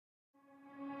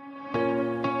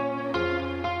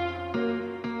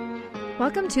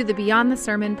Welcome to the Beyond the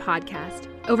Sermon podcast.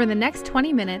 Over the next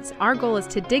 20 minutes, our goal is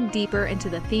to dig deeper into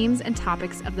the themes and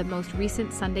topics of the most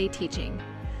recent Sunday teaching.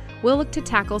 We'll look to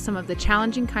tackle some of the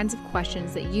challenging kinds of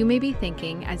questions that you may be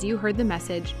thinking as you heard the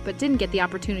message but didn't get the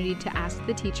opportunity to ask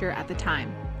the teacher at the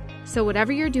time. So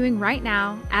whatever you're doing right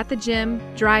now, at the gym,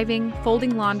 driving,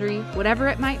 folding laundry, whatever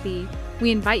it might be, we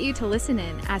invite you to listen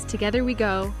in as together we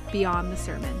go beyond the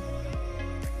sermon.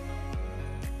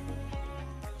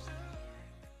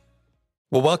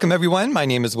 Well, welcome everyone. My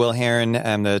name is Will Heron.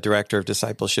 I'm the Director of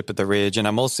Discipleship at The Ridge, and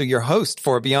I'm also your host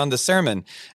for Beyond the Sermon.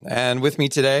 And with me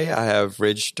today, I have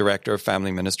Ridge Director of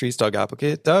Family Ministries, Doug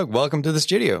Applegate. Doug, welcome to the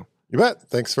studio. You bet.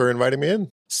 Thanks for inviting me in.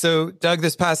 So, Doug,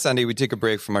 this past Sunday, we took a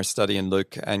break from our study in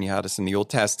Luke, and you had us in the Old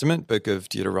Testament, book of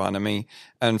Deuteronomy.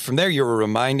 And from there, you were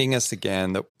reminding us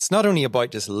again that it's not only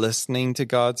about just listening to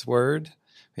God's word.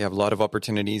 We have a lot of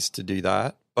opportunities to do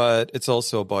that, but it's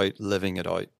also about living it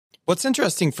out. What's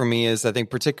interesting for me is I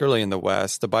think particularly in the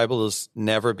West, the Bible has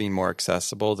never been more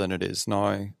accessible than it is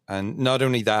now. And not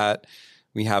only that,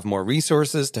 we have more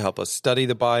resources to help us study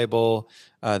the Bible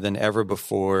than ever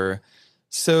before.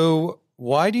 So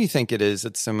why do you think it is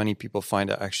that so many people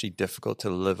find it actually difficult to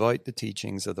live out the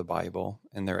teachings of the Bible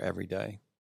in their everyday?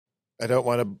 I don't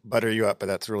want to butter you up, but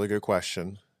that's a really good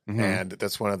question. Mm-hmm. And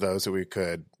that's one of those that we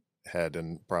could head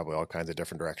in probably all kinds of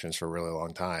different directions for a really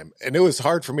long time. And it was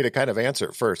hard for me to kind of answer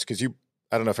it first because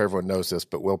I don't know if everyone knows this,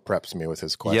 but Will preps me with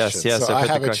his questions. Yes. So I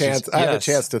have a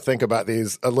chance to think about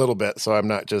these a little bit, so I'm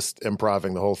not just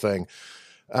improving the whole thing.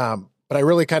 But I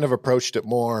really kind of approached it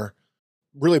more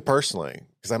really personally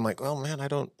because I'm like, oh man,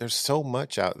 there's so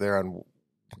much out there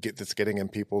that's getting in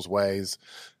people's ways.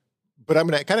 But I'm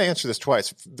going to kind of answer this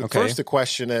twice. First, the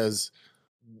question is,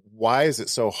 why is it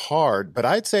so hard? But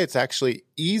I'd say it's actually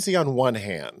easy on one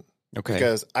hand. Okay.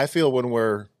 Because I feel when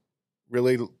we're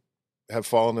really have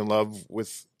fallen in love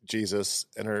with Jesus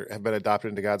and have been adopted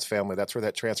into God's family, that's where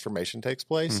that transformation takes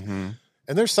place. Mm-hmm.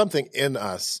 And there's something in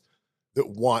us that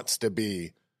wants to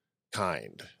be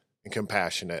kind and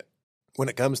compassionate. When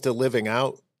it comes to living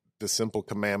out the simple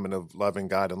commandment of loving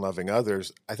God and loving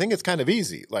others, I think it's kind of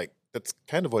easy. Like, that's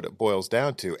kind of what it boils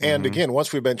down to. Mm-hmm. And again,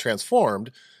 once we've been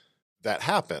transformed, that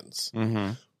happens.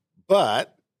 Mm-hmm.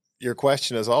 But your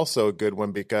question is also a good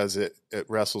one because it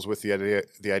wrestles with the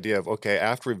idea of, okay,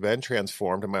 after we've been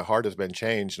transformed and my heart has been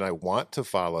changed and I want to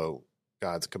follow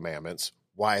God's commandments,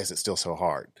 why is it still so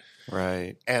hard?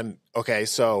 Right. And okay,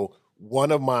 so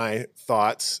one of my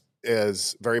thoughts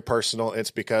is very personal. It's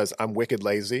because I'm wicked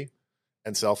lazy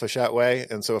and selfish that way.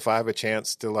 And so if I have a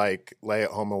chance to like lay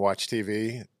at home and watch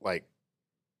TV, like,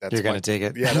 you're going to take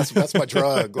it. Yeah, that's my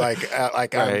drug. Right.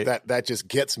 That just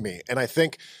gets me. And I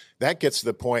think that gets to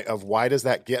the point of why does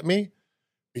that get me?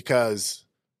 Because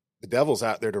the devil's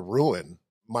out there to ruin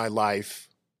my life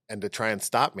and to try and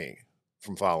stop me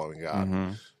from following God.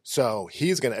 Mm-hmm. So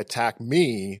he's going to attack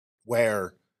me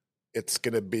where it's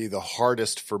going to be the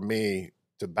hardest for me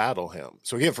to battle him.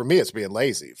 So again, for me, it's being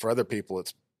lazy. For other people,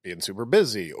 it's being super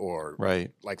busy or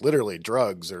like literally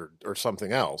drugs or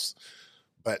something else.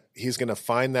 But he's going to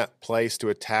find that place to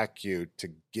attack you to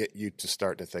get you to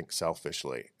start to think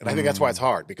selfishly. And I think that's why it's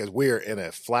hard because we're in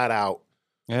a flat out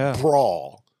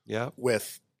brawl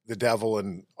with the devil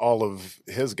and all of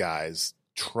his guys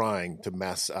trying to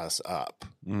mess us up,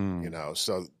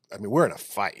 So, I mean, we're in a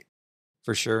fight.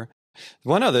 For sure.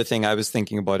 One other thing I was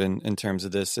thinking about in terms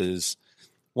of this is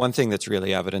one thing that's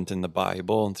really evident in the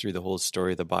Bible and through the whole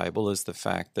story of the Bible is the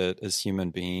fact that as human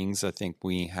beings, I think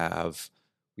we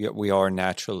are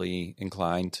naturally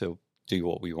inclined to do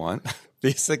what we want,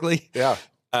 basically. Yeah.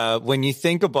 When you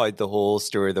think about the whole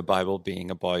story of the Bible being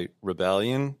about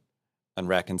rebellion and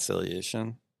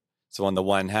reconciliation, so on the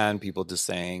one hand, people just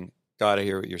saying, God, I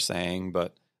hear what you're saying,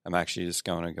 but I'm actually just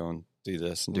going to go and do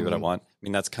this and do what I want. I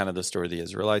mean, that's kind of the story of the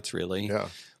Israelites, really. Yeah.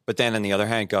 But then on the other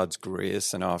hand, God's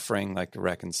grace and offering like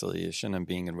reconciliation and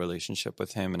being in relationship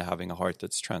with him and having a heart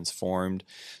that's transformed.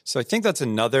 So I think that's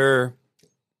another,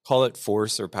 call it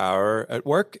force or power at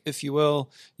work, if you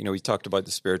will. We talked about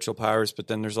the spiritual powers, but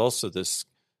then there's also this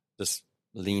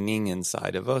leaning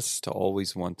inside of us to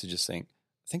always want to just think,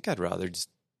 I think I'd rather just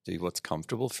do what's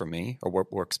comfortable for me or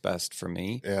what works best for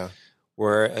me. Yeah.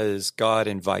 Whereas God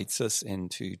invites us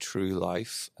into true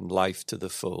life and life to the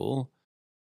full.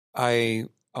 I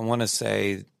want to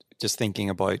say, just thinking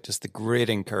about just the great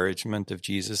encouragement of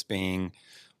Jesus being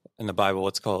in the Bible,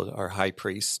 what's called our high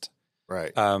priest.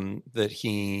 Right. That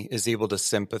he is able to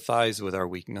sympathize with our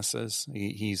weaknesses.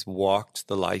 He's walked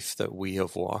the life that we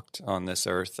have walked on this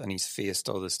earth, and he's faced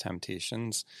all those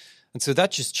temptations. And so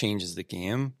that just changes the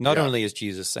game. Not only is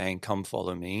Jesus saying, come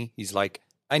follow me, he's like,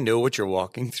 I know what you're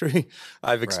walking through.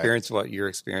 I've experienced what you're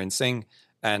experiencing.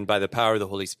 And by the power of the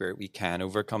Holy Spirit, we can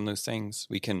overcome those things.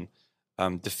 We can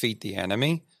defeat the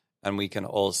enemy. And we can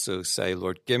also say,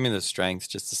 Lord, give me the strength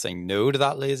just to say no to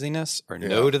that laziness or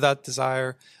no to that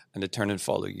desire and to turn and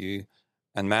follow you.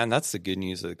 And man, that's the good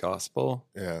news of the gospel.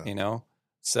 Yeah. You know?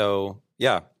 So,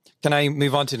 yeah. Can I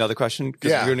move on to another question?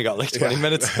 Because we only got like 20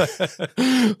 minutes. I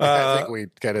think we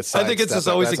kind of I think it's just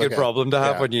always a good problem to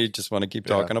have when you just want to keep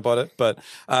talking about it. But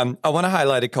I want to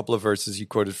highlight a couple of verses you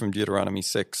quoted from Deuteronomy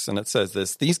 6. And it says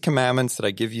this: "These commandments that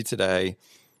I give you today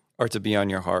are to be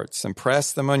on your hearts.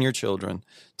 Impress them on your children.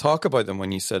 Talk about them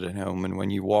when you sit at home and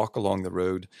when you walk along the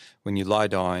road, when you lie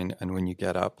down and when you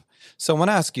get up." So I want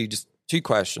to ask you just 2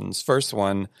 questions. First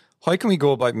one, how can we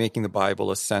go about making the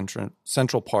Bible a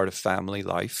central part of family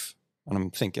life? And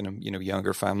I'm thinking of,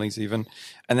 younger families even.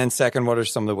 And then second, what are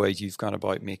some of the ways you've gone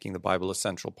about making the Bible a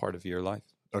central part of your life?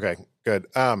 Okay, good.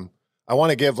 I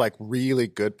want to give like really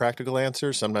good practical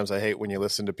answers. Sometimes I hate when you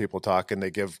listen to people talk and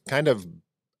they give kind of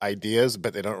ideas,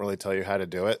 but they don't really tell you how to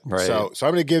do it. Right. So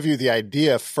I'm going to give you the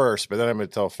idea first, but then I'm going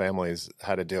to tell families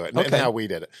how to do it and how we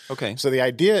did it. Okay. So the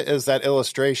idea is that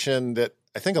illustration that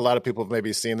I think a lot of people have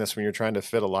maybe seen this when you're trying to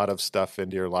fit a lot of stuff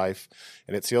into your life.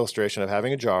 And it's the illustration of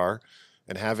having a jar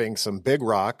and having some big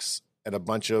rocks and a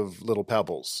bunch of little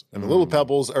pebbles. And the little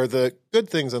pebbles are the good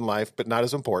things in life, but not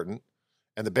as important.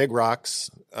 And the big rocks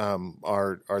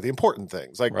are the important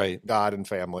things, like God and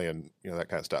family and that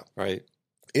kind of stuff. Right.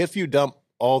 If you dump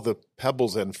all the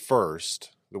pebbles in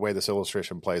first, the way this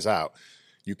illustration plays out,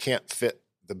 you can't fit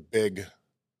the big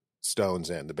stones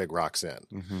in, the big rocks in.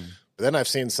 Mm-hmm. But then I've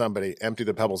seen somebody empty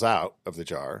the pebbles out of the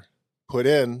jar, put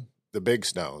in the big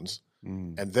stones,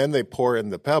 and then they pour in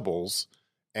the pebbles,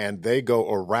 and they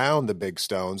go around the big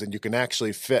stones, and you can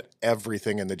actually fit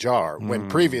everything in the jar, when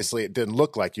previously it didn't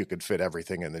look like you could fit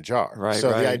everything in the jar.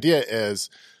 The idea is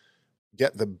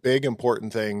get the big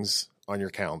important things on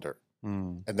your calendar.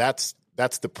 And that's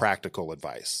the practical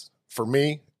advice. For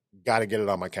me, got to get it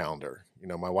on my calendar.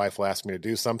 My wife will ask me to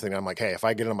do something. I'm like, hey, if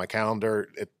I get it on my calendar,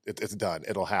 it's done.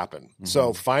 It'll happen. Mm-hmm.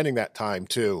 So finding that time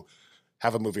to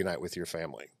have a movie night with your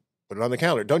family. Put it on the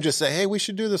calendar. Don't just say, hey, we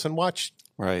should do this and watch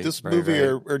this movie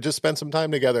or just spend some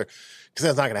time together, because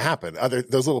that's not going to happen.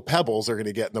 Those little pebbles are going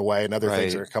to get in the way and other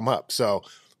things are going to come up. So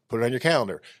put it on your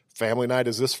calendar. Family night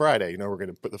is this Friday. We're going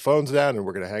to put the phones down and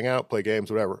we're going to hang out, play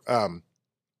games, whatever.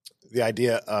 The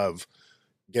idea of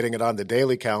getting it on the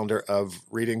daily calendar of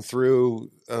reading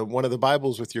through one of the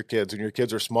Bibles with your kids, and your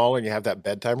kids are smaller and you have that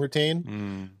bedtime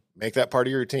routine, make that part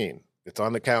of your routine. It's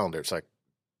on the calendar. It's like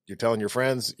you're telling your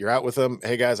friends, you're out with them,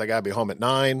 hey guys, I got to be home at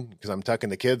 9 because I'm tucking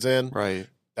the kids in. Right.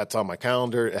 That's on my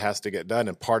calendar. It has to get done.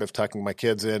 And part of tucking my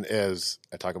kids in is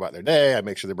I talk about their day, I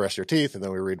make sure they brush their teeth, and then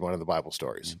we read one of the Bible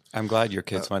stories. I'm glad your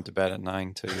kids went to bed at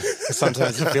 9 too.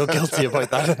 Sometimes I feel guilty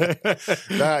about that.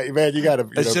 Nah, man, you got to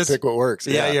pick what works.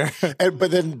 Yeah.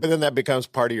 But then that becomes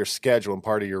part of your schedule and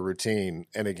part of your routine.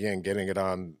 And again, getting it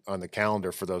on the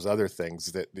calendar for those other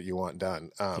things that you want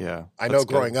done. I know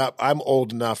growing up, I'm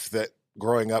old enough that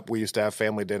growing up, we used to have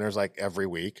family dinners like every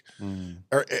week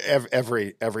or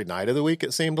every night of the week,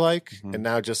 it seemed like. And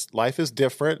now just life is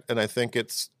different. And I think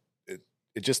it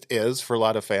just is for a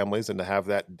lot of families. And to have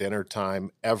that dinner time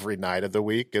every night of the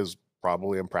week is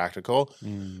probably impractical.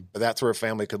 But that's where a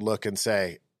family could look and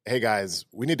say, hey guys,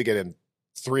 we need to get in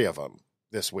 3 of them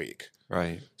this week.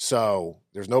 Right. So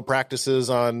there's no practices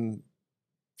on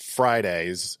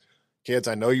Fridays. Kids,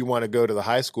 I know you want to go to the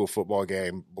high school football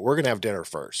game, but we're going to have dinner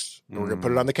first. And we're going to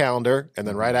put it on the calendar. And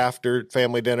then right after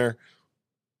family dinner,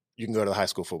 you can go to the high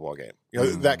school football game.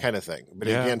 That kind of thing. But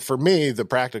again, for me, the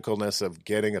practicalness of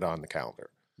getting it on the calendar.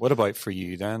 What about for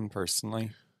you then, personally,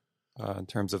 in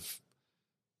terms of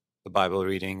the Bible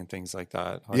reading and things like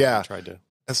that? How have you tried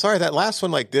to... Sorry, that last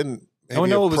one didn't it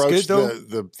was good, though.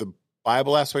 The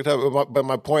Bible aspect of it. But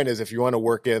my point is, if you want to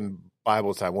work in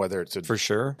Bible time, whether it's for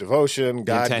sure devotion,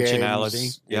 God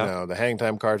intentionality, games, the hang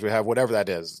time cards we have, whatever that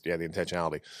is, the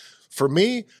intentionality. For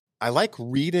me, I like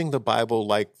reading the Bible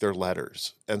like they're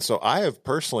letters, and so I have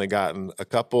personally gotten a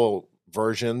couple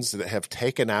versions that have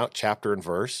taken out chapter and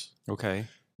verse. Okay,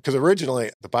 because originally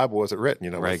the Bible wasn't written,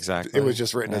 right? Exactly, it was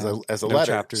just written as a no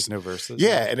letter, chapters, no verses.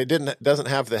 Yeah, and it doesn't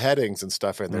have the headings and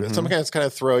stuff in there. Sometimes kind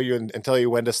of throw you and tell you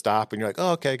when to stop, and you're like,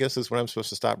 oh, okay, I guess this is when I'm supposed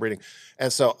to stop reading.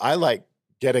 And so I like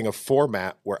getting a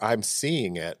format where I'm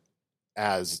seeing it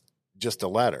as just a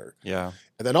letter. Yeah.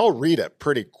 And then I'll read it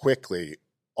pretty quickly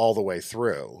all the way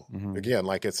through. Again,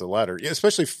 like it's a letter,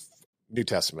 especially New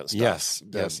Testament stuff. Yes.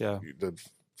 The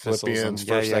Philippians,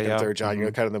 1st, 2nd, 3rd John,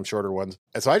 kind of them shorter ones.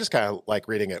 And so I just kind of like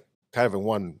reading it kind of in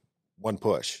one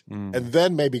push. And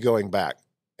then maybe going back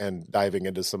and diving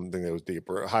into something that was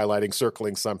deeper, highlighting,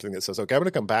 circling something that says, okay, I'm going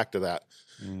to come back to that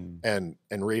and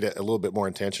read it a little bit more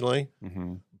intentionally.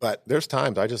 Mm-hmm. But there's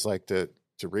times I just like to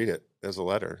read it as a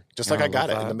letter, just like I got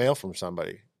it in the mail from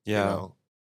somebody. Yeah. You know?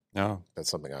 No, that's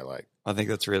something I like. I think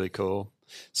that's really cool.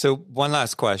 So one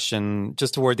last question,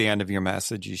 just toward the end of your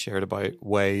message, you shared about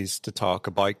ways to talk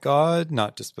about God,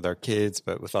 not just with our kids,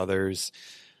 but with others.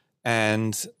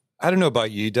 And I don't know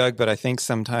about you, Doug, but I think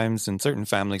sometimes in certain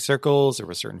family circles or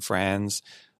with certain friends,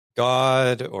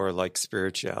 God or like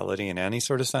spirituality in any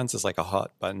sort of sense is like a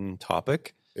hot button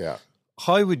topic. Yeah.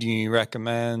 How would you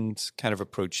recommend kind of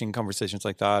approaching conversations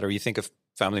like that? Or you think of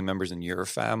family members in your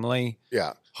family?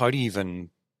 Yeah. How do you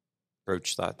even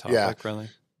approach that topic, really?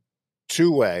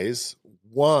 2 ways.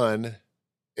 One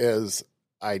is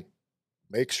I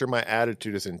make sure my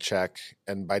attitude is in check.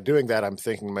 And by doing that, I'm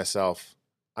thinking to myself,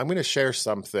 I'm going to share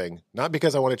something, not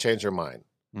because I want to change their mind.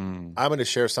 I'm going to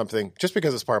share something just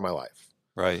because it's part of my life.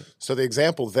 Right. So the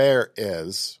example there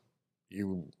is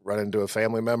you run into a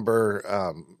family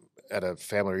member at a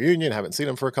family reunion, haven't seen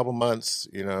them for a couple months,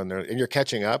 you know, and you're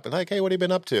catching up and like, hey, what have you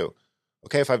been up to?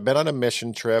 Okay, if I've been on a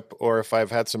mission trip or if I've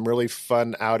had some really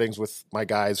fun outings with my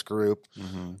guys group,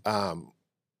 I'm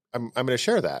going to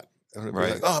share that. And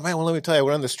right. Like, oh man, well, let me tell you, I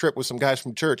went on this trip with some guys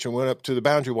from church and went up to the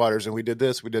Boundary Waters and we did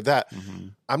this, we did that.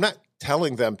 I'm not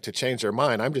telling them to change their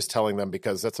mind. I'm just telling them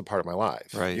because that's a part of my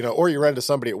life. Right. You know, or you run into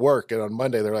somebody at work and on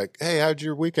Monday they're like, hey, how'd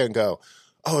your weekend go?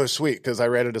 Oh, it was sweet because I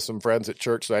ran into some friends at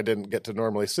church that I didn't get to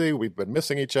normally see. We've been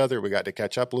missing each other. We got to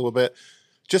catch up a little bit.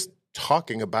 Just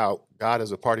talking about God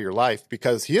as a part of your life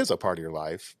because he is a part of your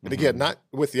life. And again, not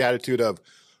with the attitude of,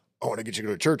 I want to get you to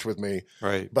go to church with me.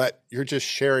 Right. But you're just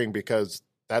sharing because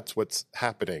that's what's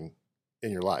happening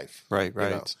in your life. Right, right,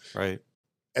 you know? Right.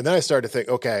 And then I started to think,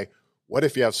 okay, what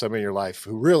if you have someone in your life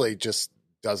who really just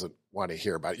doesn't want to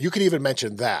hear about it? You could even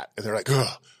mention that. And they're like,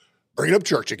 ugh, bring it up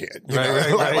church again. You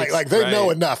know? Like they know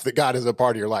enough that God is a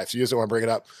part of your life. So you just don't want to bring it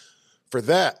up. For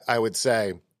that, I would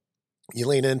say, you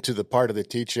lean into the part of the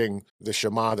teaching, the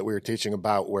Shema that we were teaching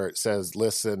about where it says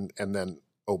listen and then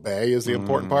obey is the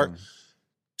important part.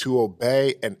 To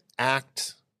obey and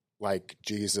act like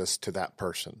Jesus to that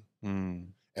person.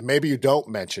 And maybe you don't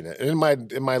mention it. And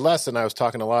in my lesson, I was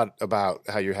talking a lot about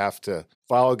how you have to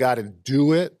follow God and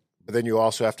do it, but then you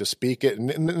also have to speak it.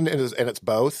 And it's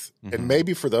both. And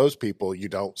maybe for those people, you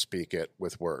don't speak it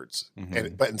with words.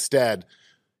 But instead,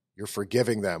 you're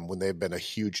forgiving them when they've been a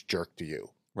huge jerk to you.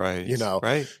 Right. You know,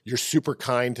 you're super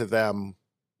kind to them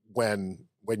when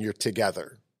you're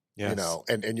together, you know,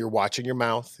 and you're watching your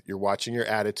mouth, you're watching your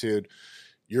attitude,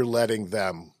 you're letting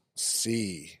them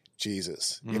see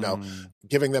Jesus, you know,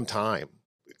 giving them time.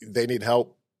 They need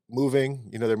help moving,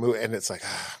 you know, they're moving and it's like,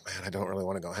 oh, man, I don't really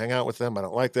want to go hang out with them. I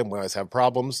don't like them. We always have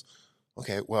problems.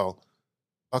 Okay, well,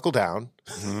 buckle down.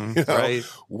 You know,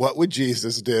 what would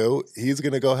Jesus do? He's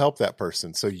going to go help that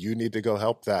person. So you need to go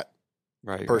help that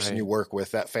person you work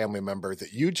with, that family member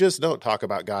that you just don't talk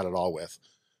about God at all with,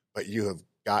 but you have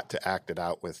got to act it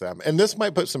out with them. And this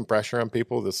might put some pressure on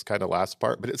people, this kind of last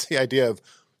part, but it's the idea of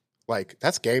like,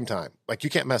 that's game time. Like you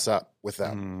can't mess up with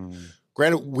them.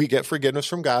 Granted, we get forgiveness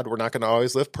from God. We're not going to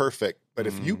always live perfect, but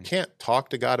if you can't talk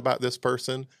to God about this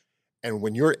person, and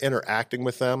when you're interacting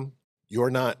with them, you're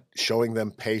not showing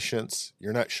them patience,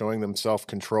 you're not showing them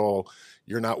self-control,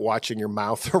 you're not watching your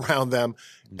mouth around them,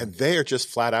 and they are just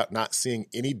flat out not seeing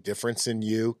any difference in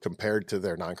you compared to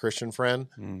their non-Christian friend,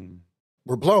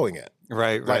 we're blowing it.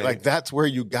 Right. Like that's where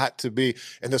you got to be.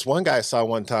 And this one guy I saw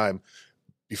one time,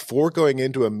 before going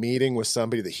into a meeting with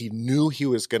somebody that he knew he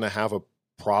was going to have a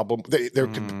problem, there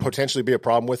could potentially be a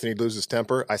problem with, and he'd lose his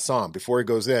temper, I saw him before he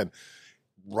goes in,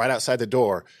 right outside the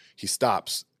door, he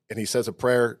stops and he says a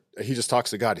prayer. He just talks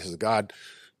to God. He says, God,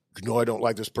 you know I don't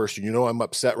like this person. You know I'm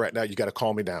upset right now. You got to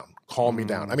calm me down. Calm me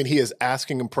down. I mean, he is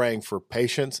asking and praying for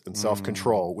patience and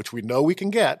self-control, which we know we can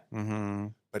get,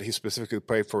 but he specifically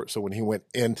prayed for it. So when he went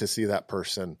in to see that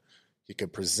person, he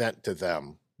could present to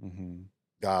them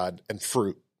God and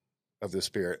fruit of the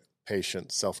Spirit,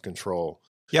 patience, self-control.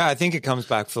 Yeah, I think it comes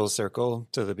back full circle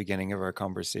to the beginning of our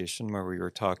conversation where we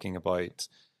were talking about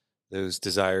those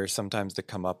desires sometimes that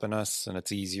come up in us, and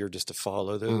it's easier just to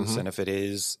follow those. And if it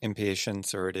is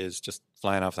impatience or it is just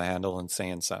flying off the handle and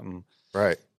saying something,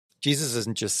 right? Jesus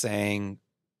isn't just saying,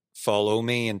 follow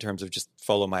me in terms of just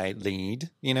follow my lead,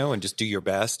 you know, and just do your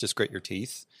best, just grit your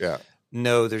teeth. Yeah.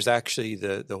 No, there's actually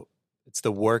it's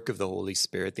the work of the Holy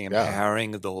Spirit, the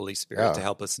empowering of the Holy Spirit to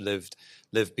help us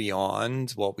live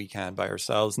beyond what we can by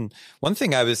ourselves. And one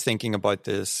thing I was thinking about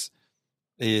this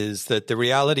is that the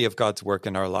reality of God's work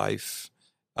in our life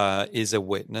is a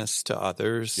witness to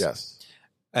others. Yes.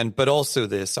 But also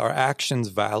this, our actions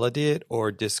validate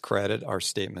or discredit our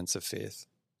statements of faith.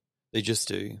 They just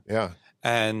do. Yeah.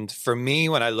 And for me,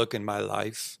 when I look in my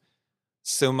life,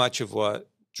 so much of what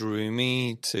drew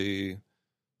me to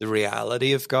the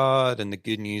reality of God and the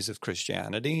good news of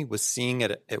Christianity was seeing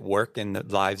it at work in the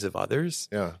lives of others.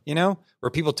 Yeah. You know,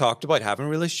 where people talked about having a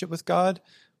relationship with God,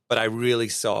 but I really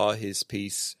saw his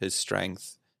peace, his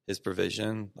strength, his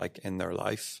provision, like in their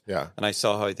life. Yeah. And I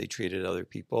saw how they treated other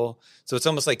people. So it's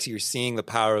almost like you're seeing the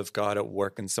power of God at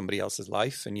work in somebody else's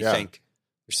life. And you think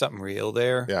there's something real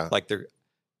there. Yeah. Like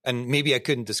and maybe I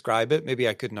couldn't describe it. Maybe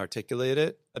I couldn't articulate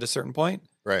it at a certain point.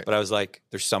 Right. But I was like,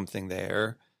 there's something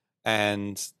there.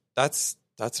 And that's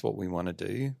what we want to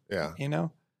do. Yeah. You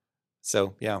know?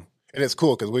 So, yeah. And it's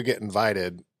cool because we get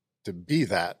invited to be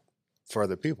that for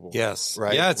other people. Yes.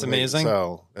 Right. Yeah, it's amazing.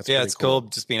 So that's it's cool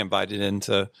just being invited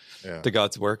into to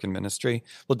God's work and ministry.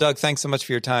 Well, Doug, thanks so much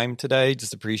for your time today.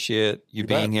 Just appreciate you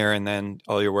being here and then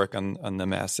all your work on the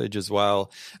message as well.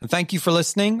 And thank you for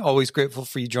listening. Always grateful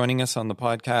for you joining us on the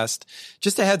podcast.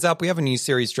 Just a heads up, we have a new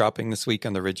series dropping this week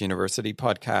on the Ridge University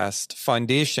podcast.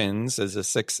 Foundations is a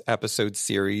 6-episode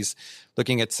series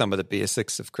looking at some of the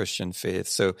basics of Christian faith.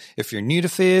 So if you're new to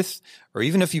faith, or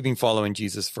even if you've been following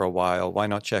Jesus for a while, why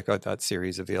not check out that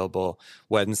series available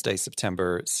Wednesday,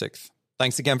 September 6th.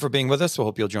 Thanks again for being with us. We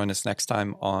hope you'll join us next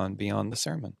time on Beyond the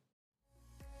Sermon.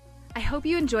 I hope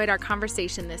you enjoyed our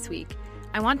conversation this week.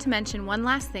 I want to mention one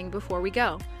last thing before we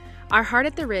go. Our heart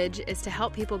at the Ridge is to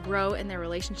help people grow in their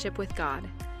relationship with God.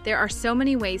 There are so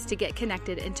many ways to get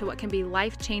connected into what can be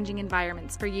life-changing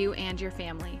environments for you and your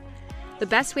family. The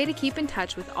best way to keep in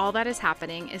touch with all that is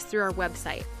happening is through our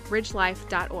website,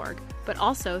 ridgelife.org, but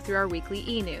also through our weekly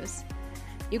e-news.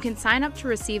 You can sign up to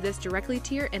receive this directly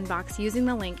to your inbox using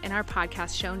the link in our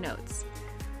podcast show notes.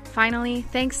 Finally,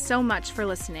 thanks so much for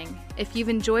listening. If you've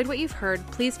enjoyed what you've heard,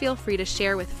 please feel free to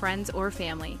share with friends or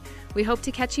family. We hope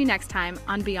to catch you next time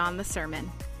on Beyond the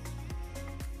Sermon.